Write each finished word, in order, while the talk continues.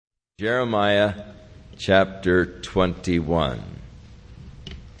Jeremiah chapter 21.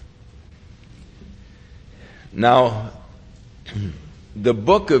 Now, the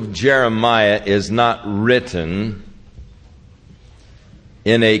book of Jeremiah is not written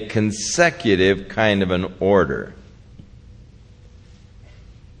in a consecutive kind of an order.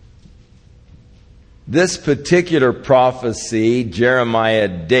 This particular prophecy, Jeremiah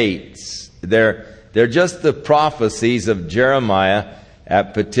dates. They're just the prophecies of Jeremiah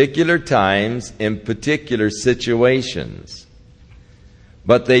at particular times in particular situations.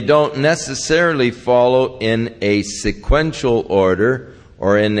 But they don't necessarily follow in a sequential order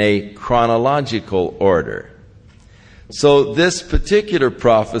or in a chronological order. So this particular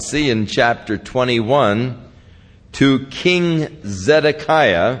prophecy in chapter 21 to King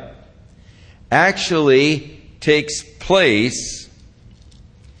Zedekiah actually takes place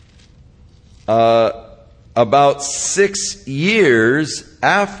about 6 years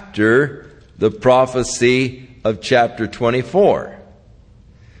after the prophecy of chapter 24.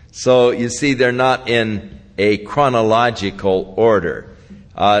 So you see, they're not in a chronological order.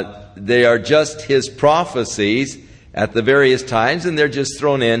 They are just his prophecies at the various times, and they're just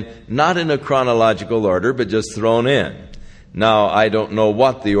thrown in, not in a chronological order, but just thrown in. Now, I don't know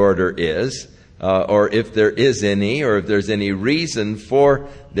what the order is, or if there is any, or if there's any reason for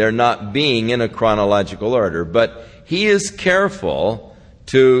there not being in a chronological order. But he is careful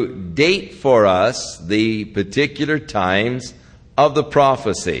to date for us the particular times of the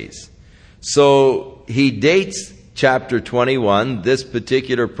prophecies. So he dates chapter 21, this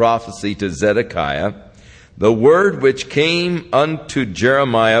particular prophecy to Zedekiah, the word which came unto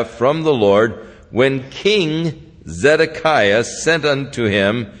Jeremiah from the Lord when King Zedekiah sent unto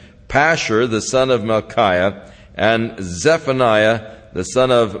him Pashur the son of Malchiah and Zephaniah the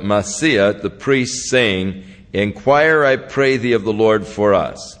son of Maaseiah the priest, saying, Inquire, I pray thee, of the Lord for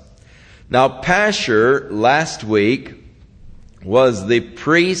us. Now Pashur last week was the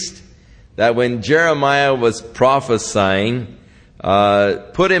priest that when Jeremiah was prophesying,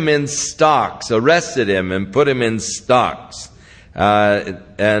 put him in stocks, arrested him and put him in stocks, and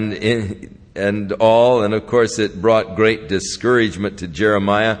of course it brought great discouragement to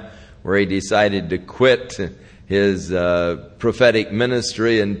Jeremiah, where he decided to quit his prophetic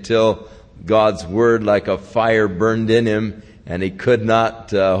ministry until God's word like a fire burned in him, and he could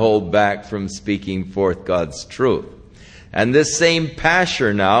not hold back from speaking forth God's truth. And this same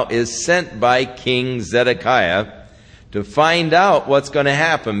Pashur now is sent by King Zedekiah to find out what's going to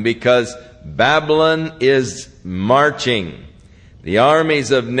happen, because Babylon is marching. The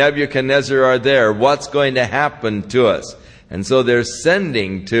armies of Nebuchadnezzar are there. What's going to happen to us? And so they're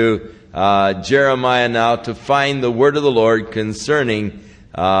sending to Jeremiah now to find the word of the Lord concerning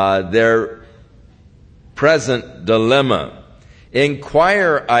their present dilemma.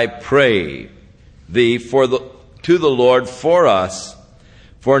 Inquire, I pray thee, to the Lord for us,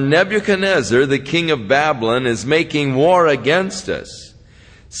 for Nebuchadnezzar, the king of Babylon, is making war against us.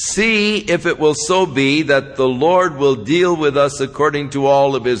 See if it will so be that the Lord will deal with us according to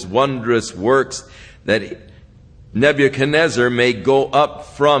all of his wondrous works, that Nebuchadnezzar may go up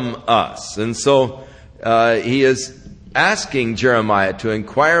from us. And so he is asking Jeremiah to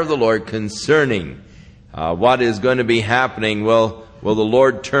inquire of the Lord concerning what is going to be happening. Will the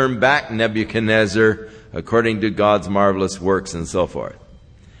Lord turn back Nebuchadnezzar according to God's marvelous works and so forth?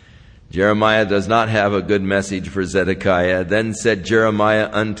 Jeremiah does not have a good message for Zedekiah. Then said Jeremiah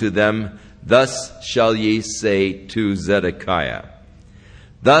unto them, Thus shall ye say to Zedekiah,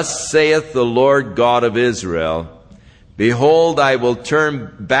 Thus saith the Lord God of Israel, Behold, I will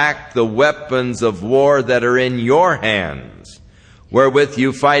turn back the weapons of war that are in your hands, wherewith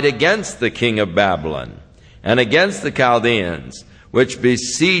you fight against the king of Babylon, and against the Chaldeans, which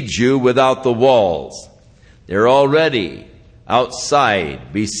besiege you without the walls. They're already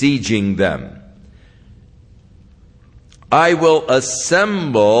outside besieging them. I will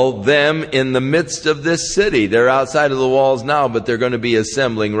assemble them in the midst of this city. They're outside of the walls now, but they're going to be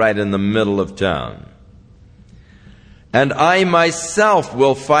assembling right in the middle of town. And I myself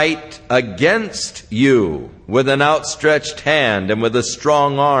will fight against you with an outstretched hand and with a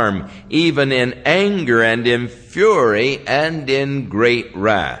strong arm, even in anger and in fury and in great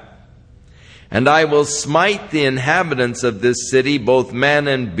wrath. And I will smite the inhabitants of this city, both man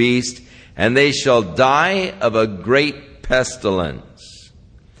and beast, and they shall die of a great pestilence.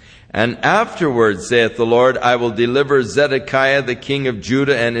 And afterward, saith the Lord, I will deliver Zedekiah the king of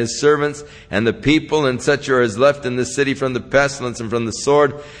Judah and his servants and the people and such as left in the city from the pestilence and from the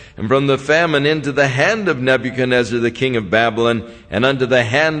sword and from the famine into the hand of Nebuchadnezzar the king of Babylon and unto the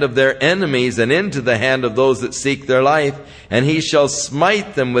hand of their enemies and into the hand of those that seek their life. And he shall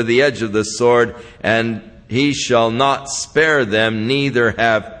smite them with the edge of the sword, and he shall not spare them, neither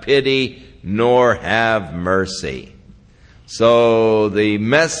have pity nor have mercy. So the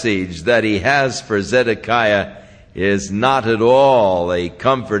message that he has for Zedekiah is not at all a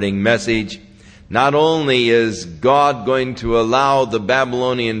comforting message. Not only is God going to allow the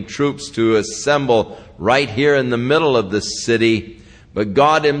Babylonian troops to assemble right here in the middle of the city, but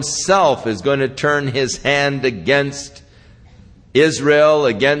God himself is going to turn his hand against Israel,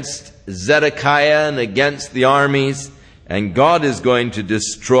 against Zedekiah, and against the armies, and God is going to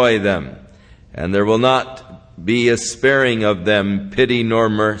destroy them. And there will not be a sparing of them pity nor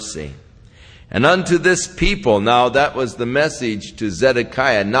mercy. And unto this people, now that was the message to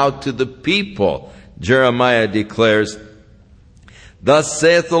Zedekiah, now to the people, Jeremiah declares, Thus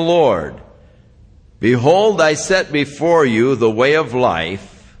saith the Lord, Behold, I set before you the way of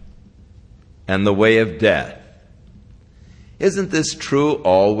life and the way of death. Isn't this true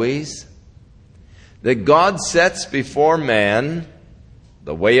always? That God sets before man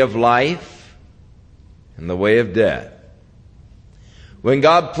the way of life and the way of death. When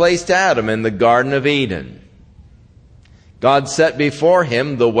God placed Adam in the Garden of Eden, God set before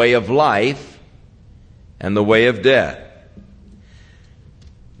him the way of life and the way of death.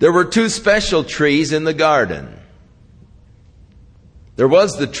 There were two special trees in the garden. There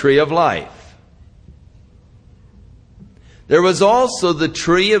was the tree of life. There was also the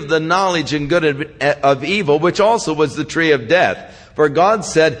tree of the knowledge and good of evil, which also was the tree of death. For God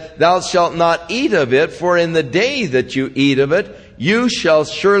said, Thou shalt not eat of it, for in the day that you eat of it, you shall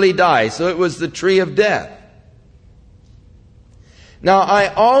surely die. So it was the tree of death. Now I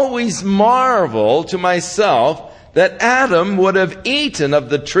always marvel to myself that Adam would have eaten of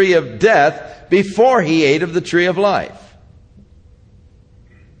the tree of death before he ate of the tree of life.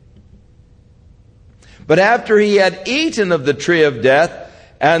 But after he had eaten of the tree of death,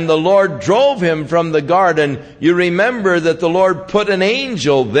 and the Lord drove him from the garden, you remember that the Lord put an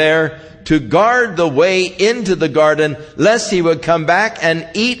angel there to guard the way into the garden, lest he would come back and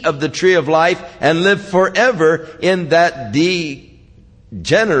eat of the tree of life and live forever in that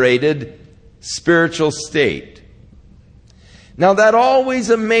degenerated spiritual state. Now that always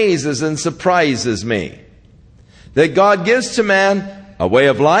amazes and surprises me, that God gives to man a way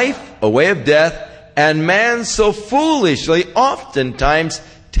of life, a way of death, and man so foolishly oftentimes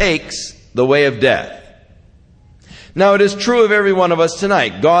takes the way of death. Now it is true of every one of us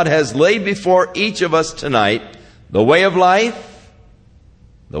tonight. God has laid before each of us tonight the way of life,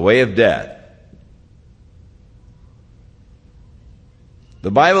 the way of death.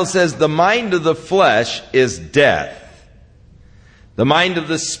 The Bible says the mind of the flesh is death. The mind of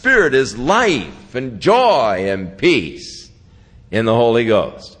the Spirit is life and joy and peace in the Holy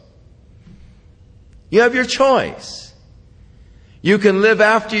Ghost. You have your choice. You can live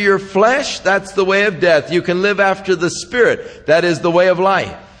after your flesh, that's the way of death. You can live after the Spirit, that is the way of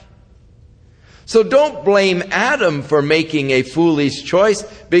life. So don't blame Adam for making a foolish choice,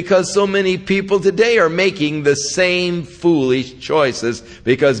 because so many people today are making the same foolish choices,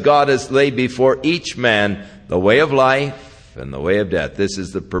 because God has laid before each man the way of life and the way of death. This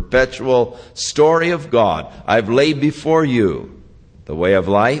is the perpetual story of God. I've laid before you the way of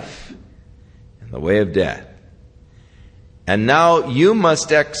life and the way of death. And now you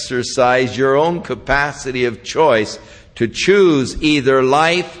must exercise your own capacity of choice to choose either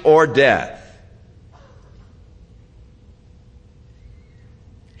life or death.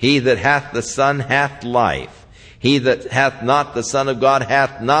 He that hath the Son hath life. He that hath not the Son of God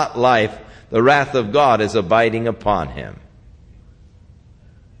hath not life. The wrath of God is abiding upon him.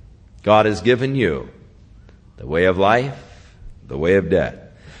 God has given you the way of life, the way of death.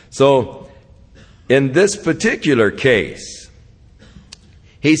 So, in this particular case,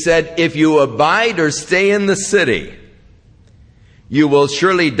 he said, if you abide or stay in the city, you will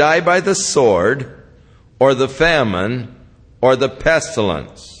surely die by the sword, or the famine, or the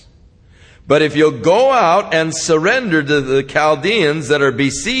pestilence. But if you'll go out and surrender to the Chaldeans that are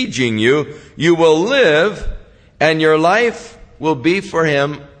besieging you, you will live, and your life will be for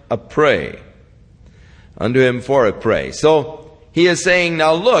him a prey. Unto him for a prey. So he is saying,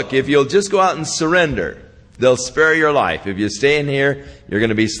 now look, if you'll just go out and surrender, they'll spare your life. If you stay in here, you're going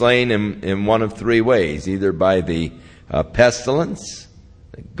to be slain in one of three ways. Either by the pestilence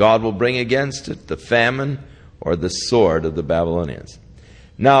that God will bring against it, the famine, or the sword of the Babylonians.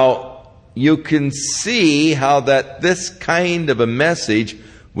 Now, you can see how that this kind of a message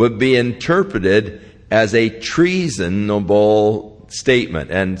would be interpreted as a treasonable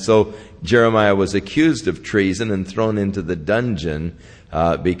statement. And so Jeremiah was accused of treason and thrown into the dungeon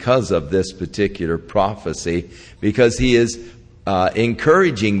because of this particular prophecy, because he is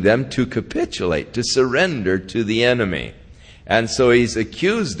encouraging them to capitulate, to surrender to the enemy. And so he's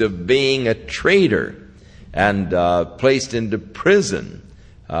accused of being a traitor and placed into prison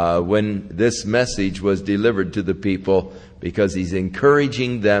when this message was delivered to the people, because he's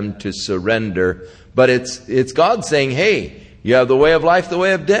encouraging them to surrender. But it's God saying, hey, you have the way of life, the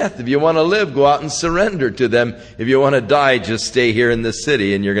way of death. If you want to live, go out and surrender to them. If you want to die, just stay here in the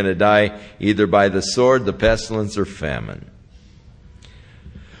city, and you're going to die either by the sword, the pestilence, or famine.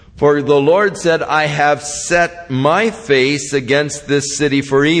 For the Lord said, I have set my face against this city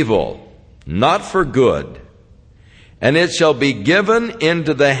for evil, not for good. And it shall be given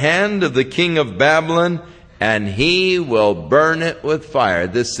into the hand of the king of Babylon, and he will burn it with fire.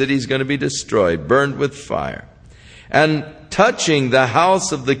 This city is going to be destroyed, burned with fire. And touching the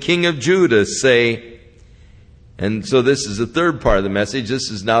house of the king of Judah, say, and so this is the third part of the message. This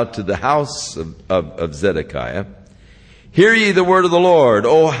is now to the house of Zedekiah. Hear ye the word of the Lord,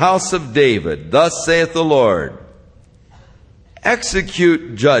 O house of David. Thus saith the Lord,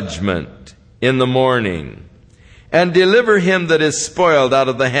 execute judgment in the morning, and deliver him that is spoiled out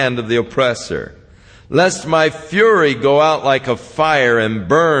of the hand of the oppressor, lest my fury go out like a fire and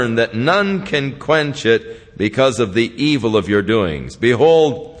burn, that none can quench it because of the evil of your doings.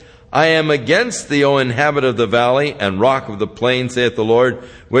 Behold, I am against thee, O inhabit of the valley and rock of the plain, saith the Lord,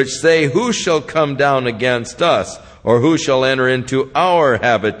 which say, who shall come down against us, or who shall enter into our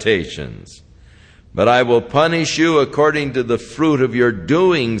habitations? But I will punish you according to the fruit of your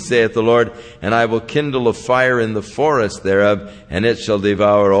doings, saith the Lord, and I will kindle a fire in the forest thereof, and it shall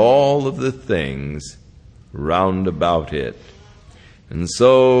devour all of the things round about it. And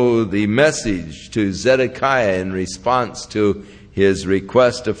so the message to Zedekiah in response to his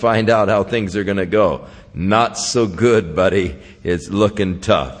request to find out how things are going to go, not so good, buddy. It's looking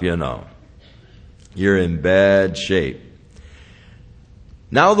tough, you know. You're in bad shape.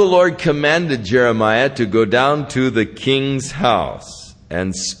 Now the Lord commanded Jeremiah to go down to the king's house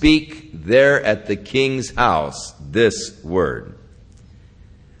and speak there at the king's house this word.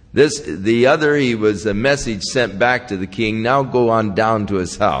 He was a message sent back to the king. Now go on down to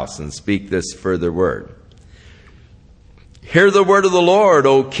his house and speak this further word. Hear the word of the Lord,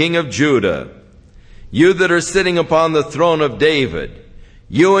 O King of Judah, you that are sitting upon the throne of David,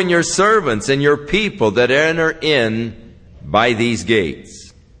 you and your servants and your people that enter in by these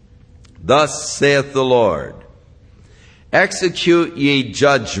gates. Thus saith the Lord, execute ye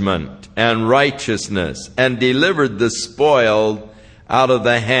judgment and righteousness, and deliver the spoiled out of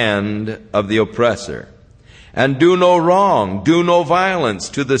the hand of the oppressor. And do no wrong, do no violence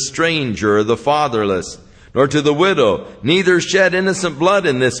to the stranger or the fatherless, nor to the widow, neither shed innocent blood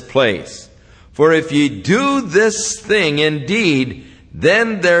in this place. For if ye do this thing indeed,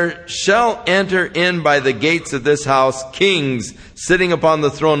 then there shall enter in by the gates of this house kings sitting upon the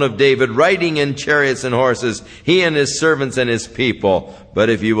throne of David, riding in chariots and horses, he and his servants and his people. But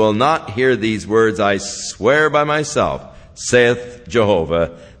if you will not hear these words, I swear by myself, saith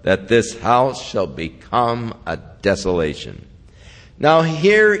Jehovah, that this house shall become a desolation. Now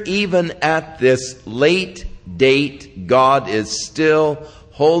here, even at this late date, God is still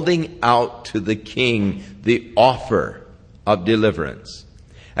holding out to the king the offer of deliverance.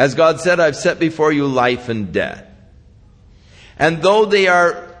 As God said, I've set before you life and death. And though they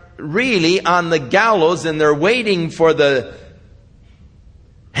are really on the gallows and they're waiting for the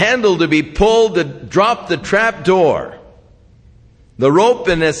handle to be pulled to drop the trap door, the rope,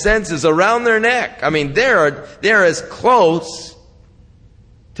 in a sense, is around their neck. I mean, they're as close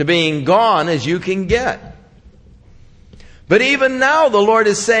to being gone as you can get. But even now, the Lord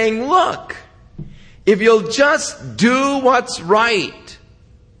is saying, look, if you'll just do what's right,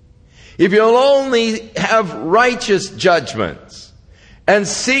 if you'll only have righteous judgments and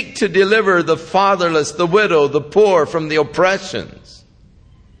seek to deliver the fatherless, the widow, the poor from the oppressions,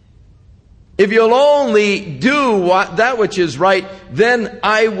 if you'll only do that which is right, then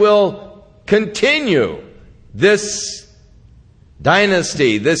I will continue this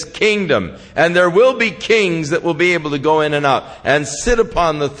dynasty, this kingdom, and there will be kings that will be able to go in and out and sit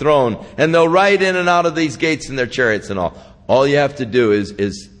upon the throne, and they'll ride in and out of these gates in their chariots and all. All you have to do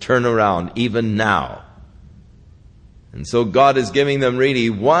is turn around, even now. And so God is giving them really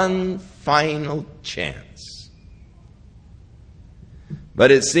one final chance. But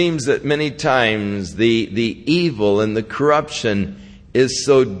it seems that many times the evil and the corruption is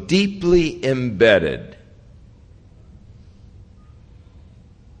so deeply embedded.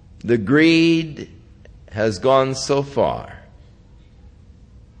 The greed has gone so far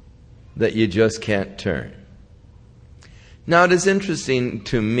that you just can't turn. Now, it is interesting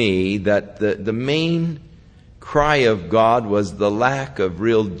to me that the main cry of God was the lack of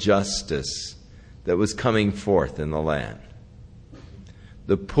real justice that was coming forth in the land.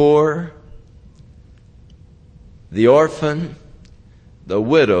 The poor, the orphan, the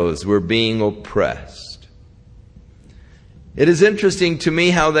widows were being oppressed. It is interesting to me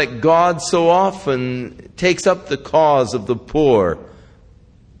how that God so often takes up the cause of the poor,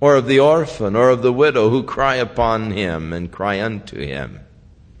 or of the orphan, or of the widow who cry upon Him and cry unto Him.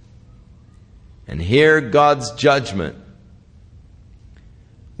 And here God's judgment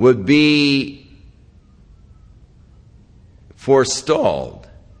would be forestalled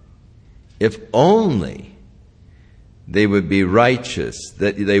if only they would be righteous,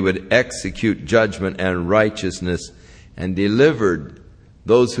 that they would execute judgment and righteousness and delivered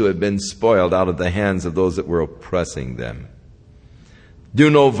those who had been spoiled out of the hands of those that were oppressing them. Do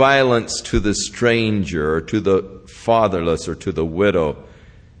no violence to the stranger, or to the fatherless, or to the widow.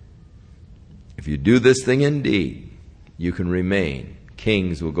 If you do this thing indeed, you can remain.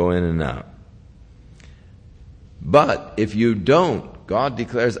 Kings will go in and out. But if you don't, God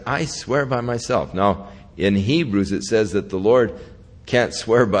declares, I swear by myself. Now, in Hebrews it says that the Lord can't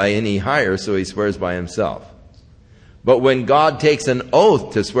swear by any higher, so He swears by Himself. But when God takes an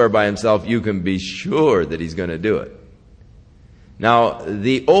oath to swear by Himself, you can be sure that He's going to do it. Now,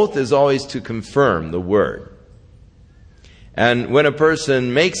 the oath is always to confirm the word. And when a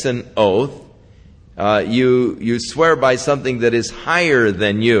person makes an oath, you swear by something that is higher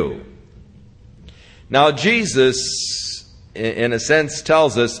than you. Now, Jesus, in a sense,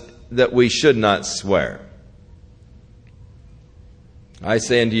 tells us that we should not swear. I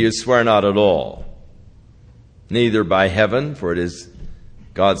say unto you, swear not at all, neither by heaven, for it is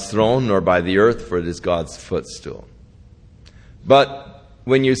God's throne, nor by the earth, for it is God's footstool. But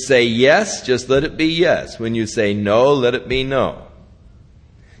when you say yes, just let it be yes. When you say no, let it be no.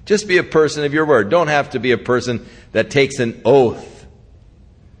 Just be a person of your word. Don't have to be a person that takes an oath,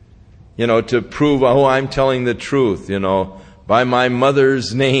 to prove, I'm telling the truth, by my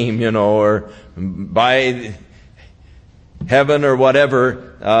mother's name, or by heaven or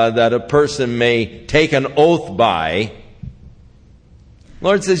whatever that a person may take an oath by.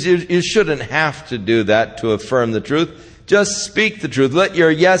 Lord says you shouldn't have to do that to affirm the truth. Just speak the truth. Let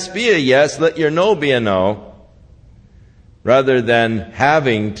your yes be a yes. Let your no be a no. Rather than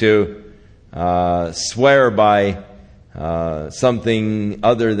having to swear by something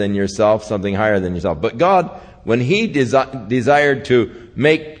other than yourself, something higher than yourself. But God, when He desired to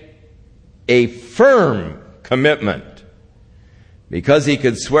make a firm commitment, because He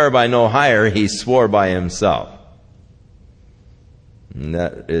could swear by no higher, He swore by Himself. And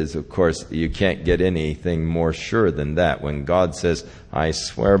that is, of course, you can't get anything more sure than that. When God says, I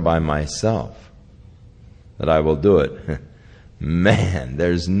swear by myself that I will do it. Man,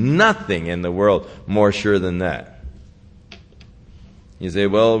 there's nothing in the world more sure than that. You say,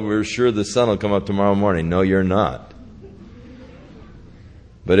 well, we're sure the sun will come up tomorrow morning. No, you're not.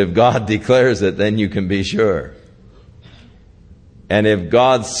 But if God declares it, then you can be sure. And if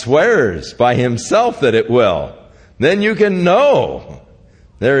God swears by Himself that it will, then you can know.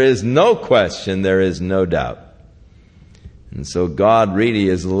 There is no question, there is no doubt. And so God really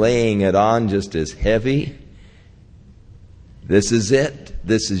is laying it on just as heavy. This is it.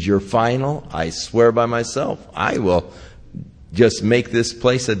 This is your final. I swear by myself, I will just make this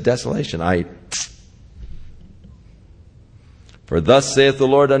place a desolation. For thus saith the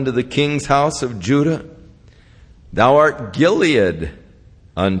Lord unto the king's house of Judah, Thou art Gilead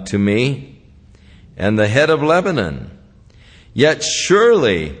unto me, and the head of Lebanon. Yet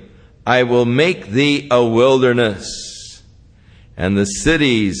surely I will make thee a wilderness, and the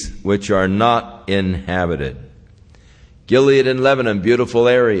cities which are not inhabited. Gilead and Lebanon, beautiful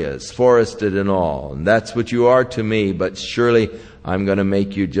areas, forested and all. And that's what you are to me, but surely I'm going to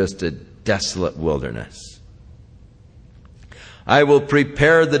make you just a desolate wilderness. I will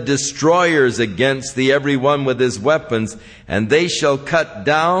prepare the destroyers against thee, every one with his weapons, and they shall cut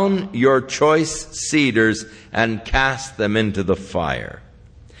down your choice cedars and cast them into the fire.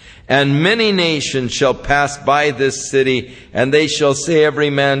 And many nations shall pass by this city, and they shall say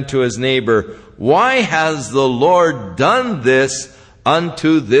every man to his neighbor, Why has the Lord done this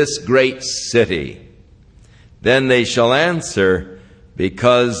unto this great city? Then they shall answer,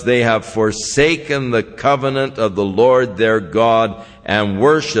 Because they have forsaken the covenant of the Lord their God, and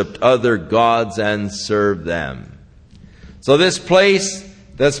worshipped other gods and served them. So this place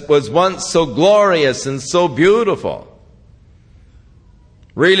that was once so glorious and so beautiful,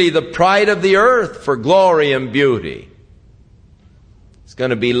 really the pride of the earth for glory and beauty, it's going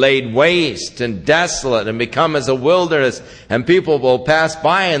to be laid waste and desolate and become as a wilderness. And people will pass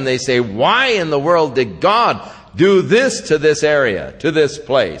by and they say, why in the world did God do this to this area, to this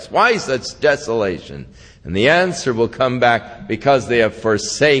place? Why such desolation? And the answer will come back, because they have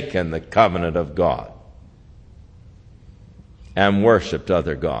forsaken the covenant of God and worshipped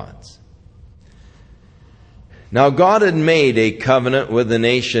other gods. Now God had made a covenant with the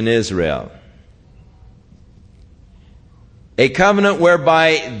nation Israel. A covenant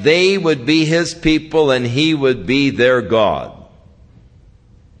whereby they would be His people and He would be their God.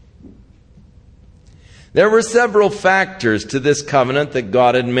 There were several factors to this covenant that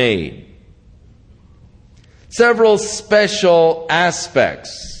God had made. Several special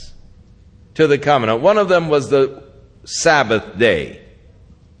aspects to the covenant. One of them was the Sabbath day.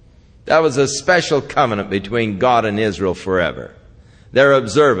 That was a special covenant between God and Israel forever. Their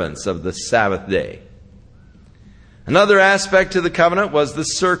observance of the Sabbath day. Another aspect to the covenant was the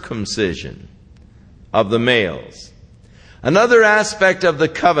circumcision of the males. Another aspect of the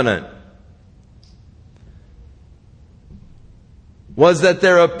covenant was that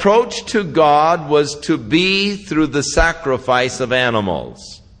their approach to God was to be through the sacrifice of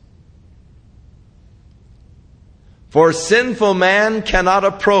animals. For sinful man cannot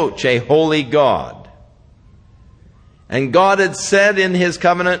approach a holy God. And God had said in His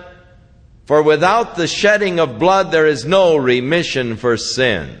covenant, for without the shedding of blood there is no remission for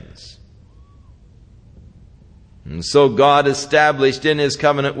sins. And so God established in His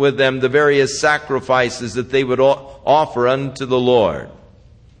covenant with them the various sacrifices that they would offer unto the Lord.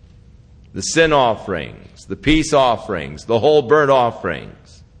 The sin offerings, the peace offerings, the whole burnt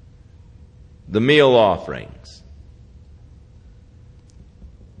offerings, the meal offerings.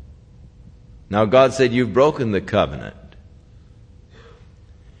 Now God said, you've broken the covenant.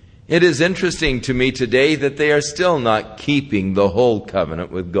 It is interesting to me today that they are still not keeping the whole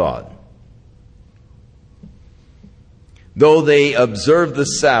covenant with God. Though they observe the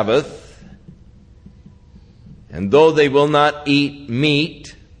Sabbath, and though they will not eat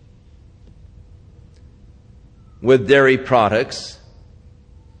meat with dairy products,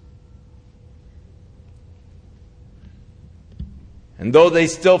 and though they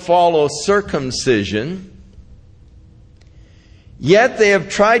still follow circumcision, yet they have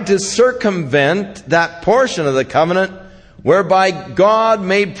tried to circumvent that portion of the covenant whereby God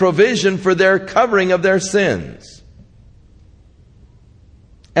made provision for their covering of their sins.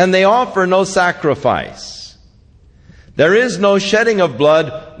 And they offer no sacrifice. There is no shedding of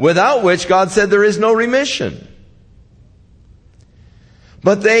blood, without which God said there is no remission.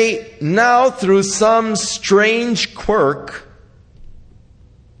 But they now, through some strange quirk,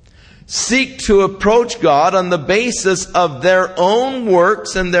 seek to approach God on the basis of their own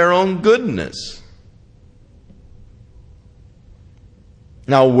works and their own goodness.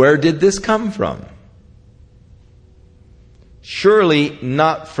 Now, where did this come from? Surely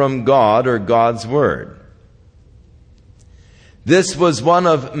not from God or God's Word. This was one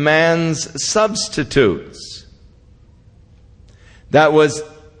of man's substitutes that was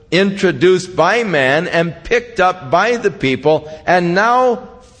introduced by man and picked up by the people and now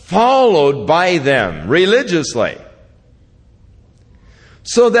followed by them religiously.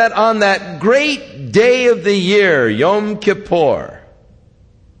 So that on that great day of the year, Yom Kippur,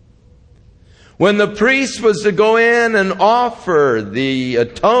 when the priest was to go in and offer the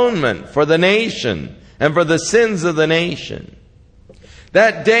atonement for the nation and for the sins of the nation,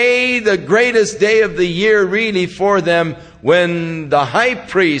 that day, the greatest day of the year really for them, when the high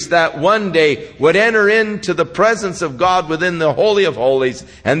priest that one day would enter into the presence of God within the Holy of Holies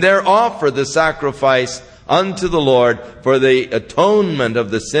and there offer the sacrifice unto the Lord for the atonement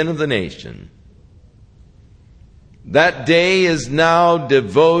of the sin of the nation. That day is now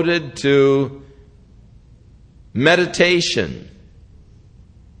devoted to meditation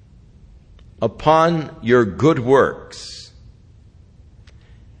upon your good works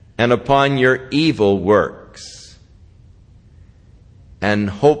and upon your evil works, and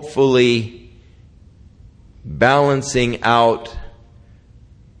hopefully balancing out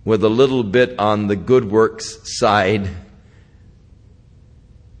with a little bit on the good works side,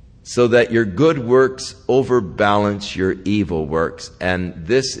 so that your good works overbalance your evil works. And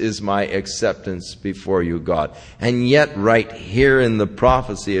this is my acceptance before you, God. And yet right here in the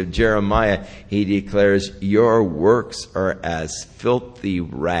prophecy of Jeremiah, he declares, your works are as filthy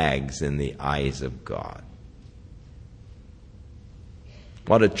rags in the eyes of God.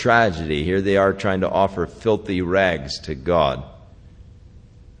 What a tragedy. Here they are trying to offer filthy rags to God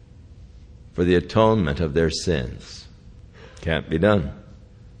for the atonement of their sins. Can't be done.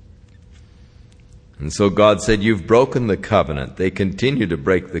 And so God said, you've broken the covenant. They continue to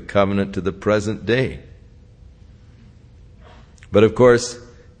break the covenant to the present day. But of course,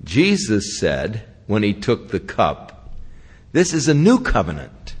 Jesus said, when he took the cup, this is a new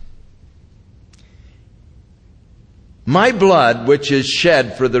covenant. My blood, which is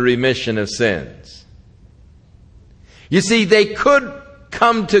shed for the remission of sins. You see, they could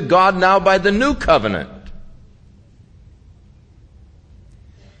come to God now by the new covenant.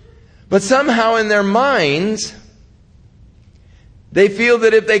 But somehow in their minds, they feel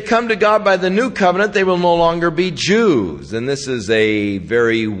that if they come to God by the new covenant, they will no longer be Jews. And this is a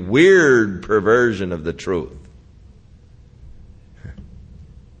very weird perversion of the truth.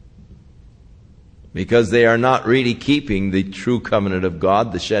 Because they are not really keeping the true covenant of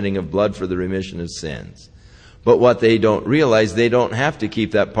God, the shedding of blood for the remission of sins. But what they don't realize, they don't have to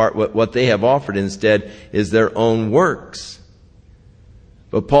keep that part. What they have offered instead is their own works.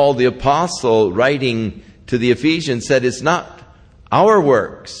 But Paul the Apostle, writing to the Ephesians, said it's not our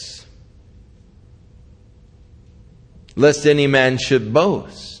works, lest any man should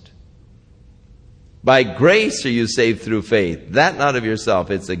boast. By grace are you saved through faith, that not of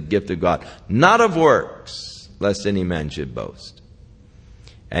yourself, it's a gift of God. Not of works, lest any man should boast.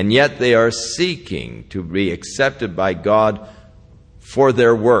 And yet they are seeking to be accepted by God for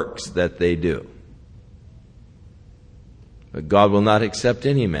their works that they do. But God will not accept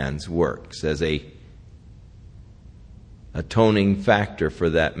any man's works as a atoning factor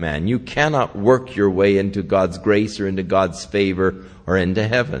for that man. You cannot work your way into God's grace or into God's favor or into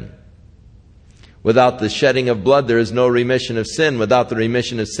heaven. Without the shedding of blood, there is no remission of sin. Without the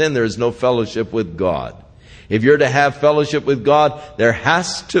remission of sin, there is no fellowship with God. If you're to have fellowship with God, there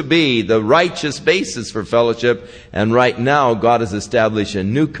has to be the righteous basis for fellowship. And right now, God has established a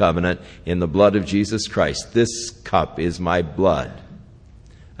new covenant in the blood of Jesus Christ. This cup is my blood.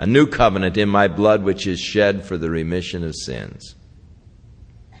 A new covenant in my blood, which is shed for the remission of sins.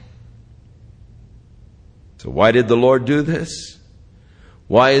 So why did the Lord do this?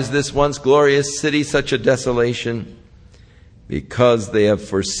 Why is this once glorious city such a desolation? Because they have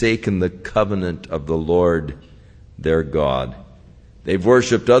forsaken the covenant of the Lord their God. They've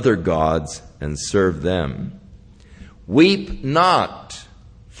worshipped other gods and served them. Weep not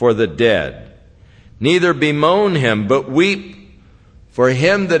for the dead, neither bemoan him, but weep for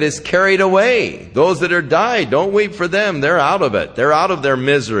him that is carried away. Those that are died, don't weep for them. They're out of it. They're out of their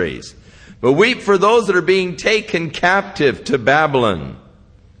miseries. But weep for those that are being taken captive to Babylon.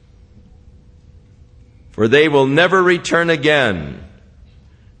 For they will never return again,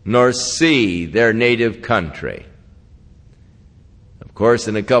 nor see their native country. Of course,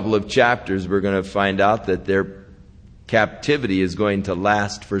 in a couple of chapters, we're going to find out that their captivity is going to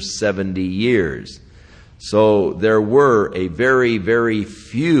last for 70 years. So there were a very, very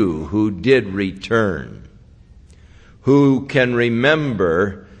few who did return, who can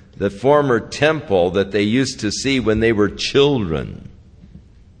remember the former temple that they used to see when they were children.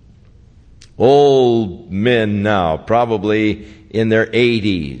 Old men now, probably in their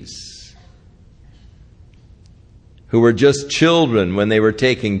 80s, who were just children when they were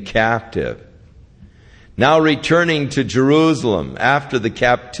taken captive, now returning to Jerusalem after the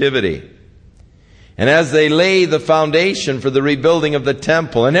captivity. And as they lay the foundation for the rebuilding of the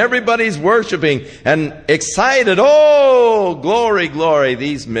temple, and everybody's worshiping and excited, oh, glory, glory,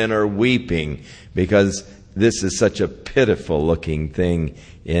 these men are weeping because this is such a pitiful looking thing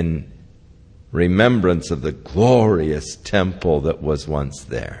in remembrance of the glorious temple that was once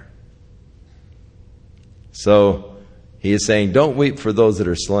there. So he is saying, don't weep for those that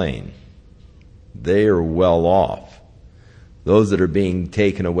are slain. They are well off. Those that are being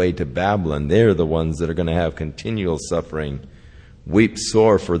taken away to Babylon, they're the ones that are going to have continual suffering. Weep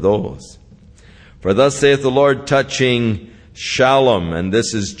sore for those. For thus saith the Lord touching Shallum, and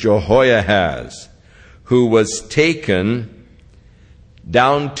this is Jehoiahaz, who was taken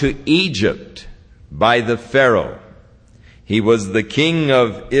down to Egypt by the Pharaoh. He was the king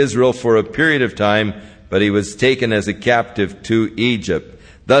of Israel for a period of time, but he was taken as a captive to Egypt.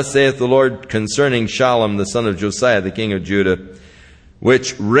 Thus saith the Lord concerning Shallum, the son of Josiah, the king of Judah,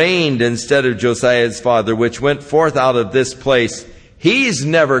 which reigned instead of Josiah his father, which went forth out of this place. He's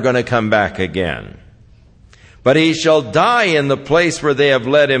never going to come back again. But he shall die in the place where they have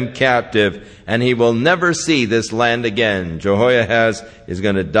led him captive, and he will never see this land again. Jehoiahaz is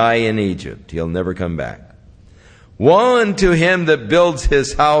going to die in Egypt. He'll never come back. Woe unto him that builds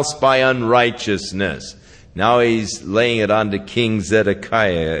his house by unrighteousness. Now he's laying it on to King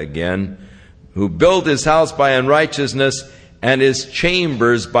Zedekiah again, who built his house by unrighteousness and his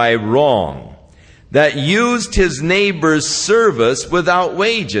chambers by wrong, that used his neighbor's service without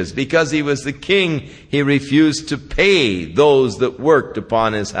wages. Because he was the king, he refused to pay those that worked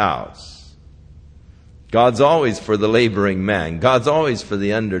upon his house. God's always for the laboring man. God's always for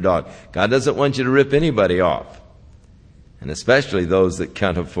the underdog. God doesn't want you to rip anybody off, and especially those that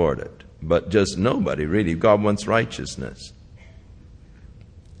can't afford it. But just nobody, really. God wants righteousness.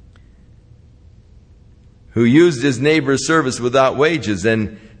 Who used his neighbor's service without wages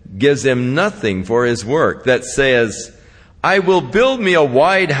and gives him nothing for his work, that says, I will build me a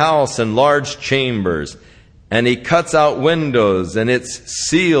wide house and large chambers. And he cuts out windows, and it's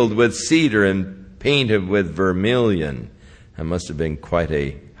sealed with cedar and painted with vermilion. That must have been quite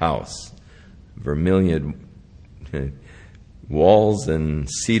a house. Vermilion walls and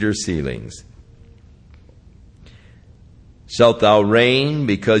cedar ceilings. Shalt thou reign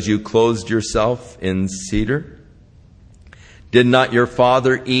because you clothed yourself in cedar? Did not your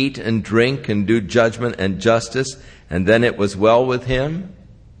father eat and drink and do judgment and justice, and then it was well with him?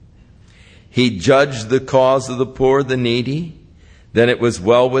 He judged the cause of the poor, the needy, then it was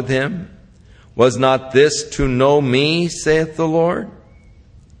well with him. Was not this to know me, saith the Lord?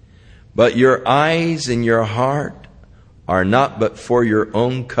 But your eyes and your heart are not but for your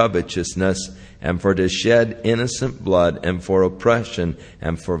own covetousness, and for to shed innocent blood, and for oppression,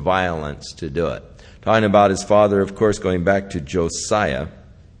 and for violence to do it. Talking about his father, of course, going back to Josiah,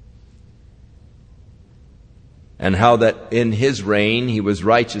 and how that in his reign he was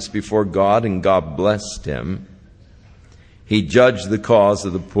righteous before God, and God blessed him. He judged the cause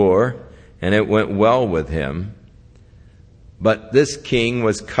of the poor, and it went well with him. But this king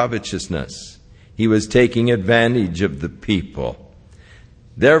was covetousness. He was taking advantage of the people.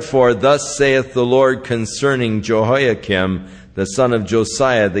 Therefore, thus saith the Lord concerning Jehoiakim, the son of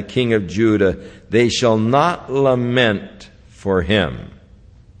Josiah, the king of Judah, they shall not lament for him,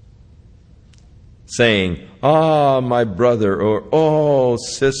 saying, Ah, my brother, or Oh,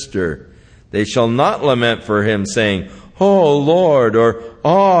 sister. They shall not lament for him, saying, Oh, Lord, or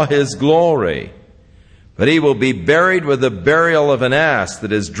Ah, his glory. But he will be buried with the burial of an ass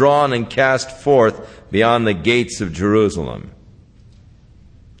that is drawn and cast forth beyond the gates of Jerusalem.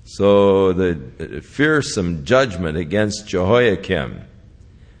 So the fearsome judgment against Jehoiakim,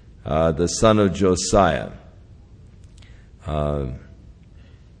 the son of Josiah.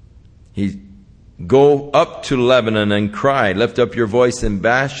 He go up to Lebanon and cry. Lift up your voice in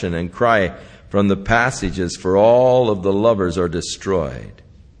Bashan and cry from the passages, for all of the lovers are destroyed.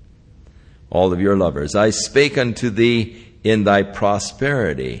 All of your lovers. I spake unto thee in thy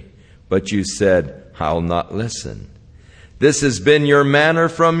prosperity, but you said, I'll not listen. This has been your manner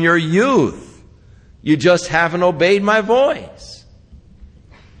from your youth. You just haven't obeyed my voice.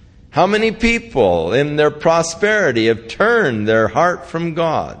 How many people in their prosperity have turned their heart from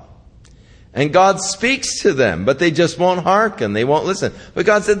God? And God speaks to them, but they just won't hearken. They won't listen. But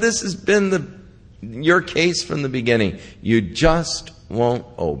God said, this has been your case from the beginning. You just won't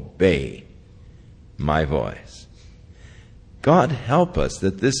obey my voice. God help us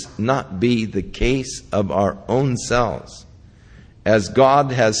that this not be the case of our own selves. As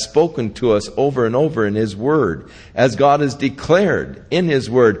God has spoken to us over and over in His Word, as God has declared in His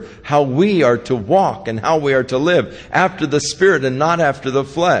Word how we are to walk and how we are to live after the Spirit and not after the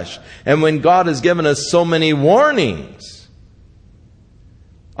flesh. And when God has given us so many warnings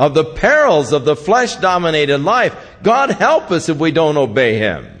of the perils of the flesh-dominated life, God help us if we don't obey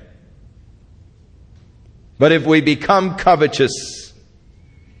Him. But if we become covetous,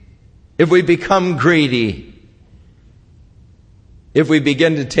 if we become greedy, if we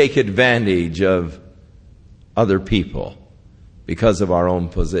begin to take advantage of other people because of our own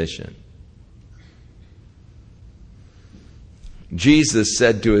position. Jesus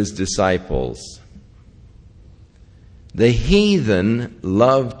said to His disciples, the heathen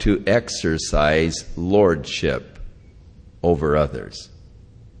love to exercise lordship over others,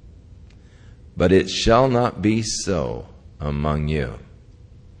 but it shall not be so among you.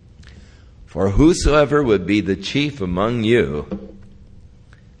 For whosoever would be the chief among you,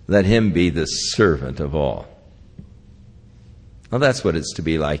 let him be the servant of all. Well, that's what it's to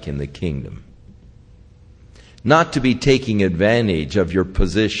be like in the kingdom. Not to be taking advantage of your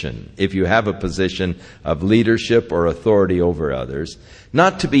position, if you have a position of leadership or authority over others.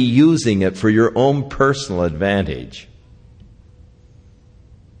 Not to be using it for your own personal advantage.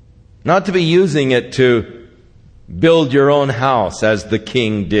 Not to be using it to build your own house as the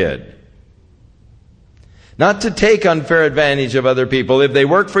king did. Not to take unfair advantage of other people. If they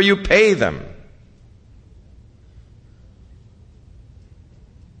work for you, pay them.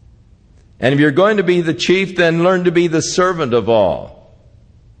 And if you're going to be the chief, then learn to be the servant of all.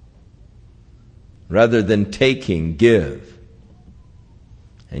 Rather than taking, give.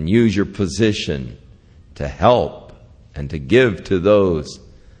 And use your position to help and to give to those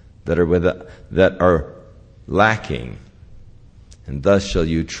that are lacking. And thus shall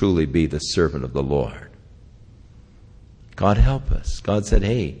you truly be the servant of the Lord. God help us. God said,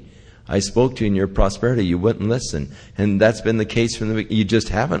 hey, I spoke to you in your prosperity. You wouldn't listen. And that's been the case from the beginning. You just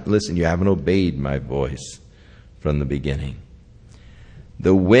haven't listened. You haven't obeyed my voice from the beginning.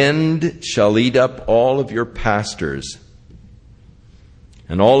 The wind shall eat up all of your pastors,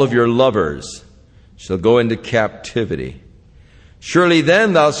 and all of your lovers shall go into captivity. Surely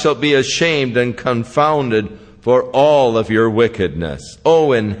then thou shalt be ashamed and confounded for all of your wickedness,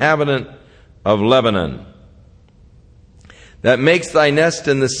 O inhabitant of Lebanon, that makes thy nest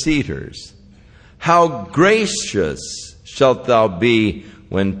in the cedars. How gracious shalt thou be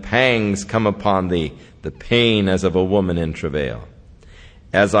when pangs come upon thee, the pain as of a woman in travail.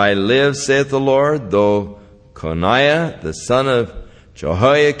 As I live, saith the Lord, though Coniah, the son of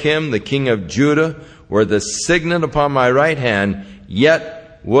Jehoiakim, the king of Judah, were the signet upon my right hand,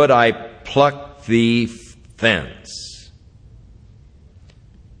 yet would I pluck thee thence.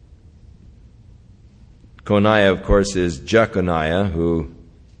 Coniah, of course, is Jeconiah, who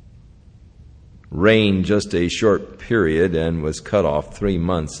reigned just a short period and was cut off. 3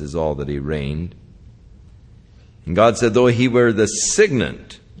 months is all that he reigned. And God said, though he were the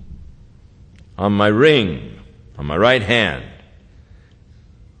signet on my ring, on my right hand,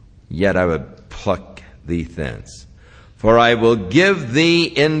 yet I would pluck thee thence. For I will give thee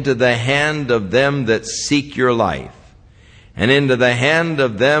into the hand of them that seek your life, and into the hand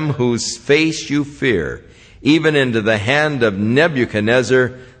of them whose face you fear, even into the hand of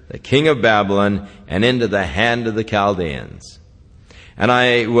Nebuchadnezzar, the king of Babylon, and into the hand of the Chaldeans. And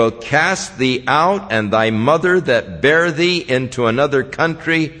I will cast thee out and thy mother that bare thee into another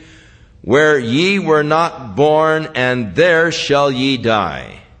country, where ye were not born, and there shall ye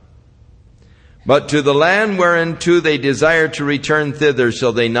die. But to the land whereunto they desire to return, thither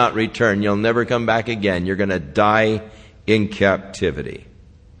shall they not return. You'll never come back again. You're going to die in captivity.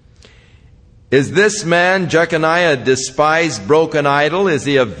 Is this man, Jeconiah, a despised, broken idol? Is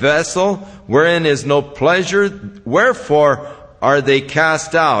he a vessel wherein is no pleasure? Wherefore are they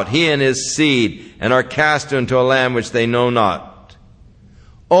cast out, he and his seed, and are cast into a land which they know not?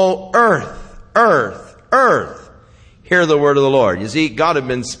 O earth, earth, earth, hear the word of the Lord. You see, God had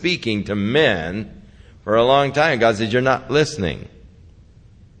been speaking to men for a long time. God says, you're not listening.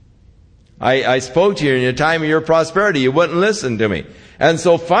 I spoke to you in the time of your prosperity. You wouldn't listen to me. And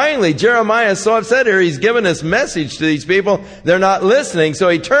so finally, Jeremiah is so upset here. He's given this message to these people. They're not listening. So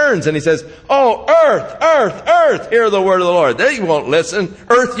he turns and he says, oh, earth, earth, earth, hear the word of the Lord. They won't listen.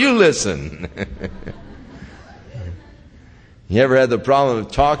 Earth, you listen. You ever had the problem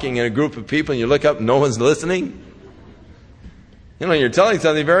of talking in a group of people and you look up and no one's listening? You know, you're telling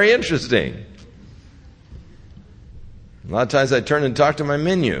something very interesting. A lot of times I turn and talk to my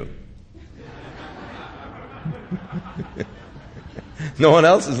menu. No one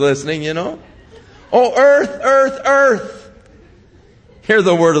else is listening, you know. Oh, earth, earth, earth, hear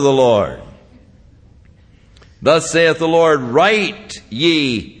the word of the Lord. Thus saith the Lord, write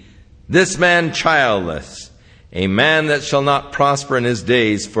ye this man childless, a man that shall not prosper in his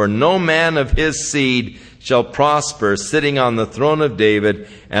days, for no man of his seed shall prosper, sitting on the throne of David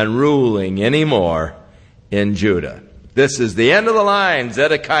and ruling any more in Judah. This is the end of the line.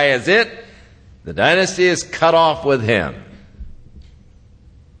 Zedekiah is it. The dynasty is cut off with him.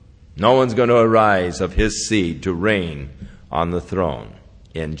 No one's going to arise of his seed to reign on the throne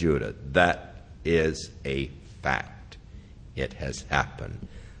in Judah. That is a fact. It has happened.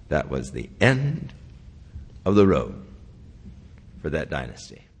 That was the end of the road for that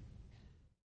dynasty.